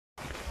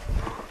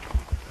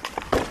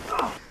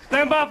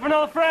Stand by for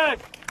another frag.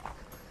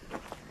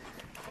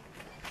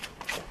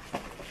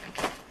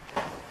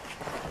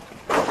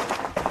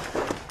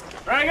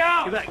 Frag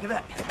out. Get back, get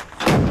back.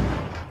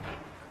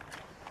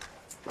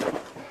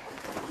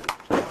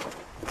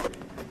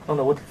 I don't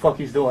know what the fuck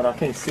he's doing. I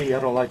can't see.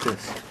 I don't like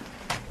this.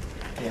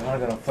 Damn, I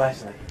got a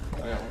flashlight.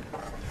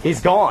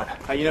 He's gone.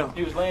 How you know?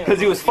 He was laying. Because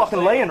he was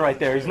fucking laying right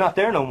there. He's not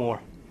there no more.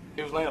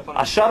 He was laying up on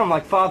I shot him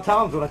like 5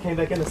 times when I came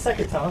back in the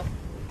second time.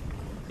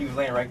 He was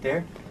laying right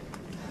there.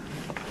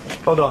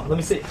 Hold on, let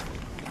me see.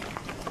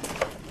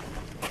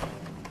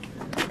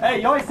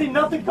 Hey, y'all ain't seen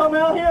nothing come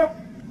out here?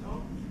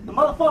 The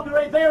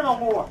motherfucker ain't there no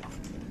more.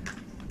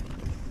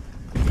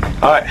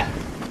 Alright.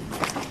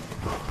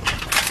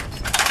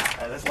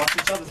 Hey, let's watch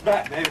each other's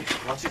back, baby.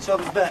 Watch each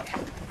other's back.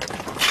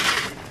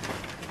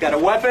 Got a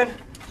weapon?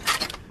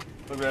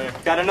 Okay.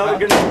 Got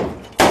another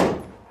gun?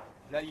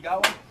 Now you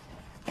got one?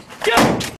 Get him!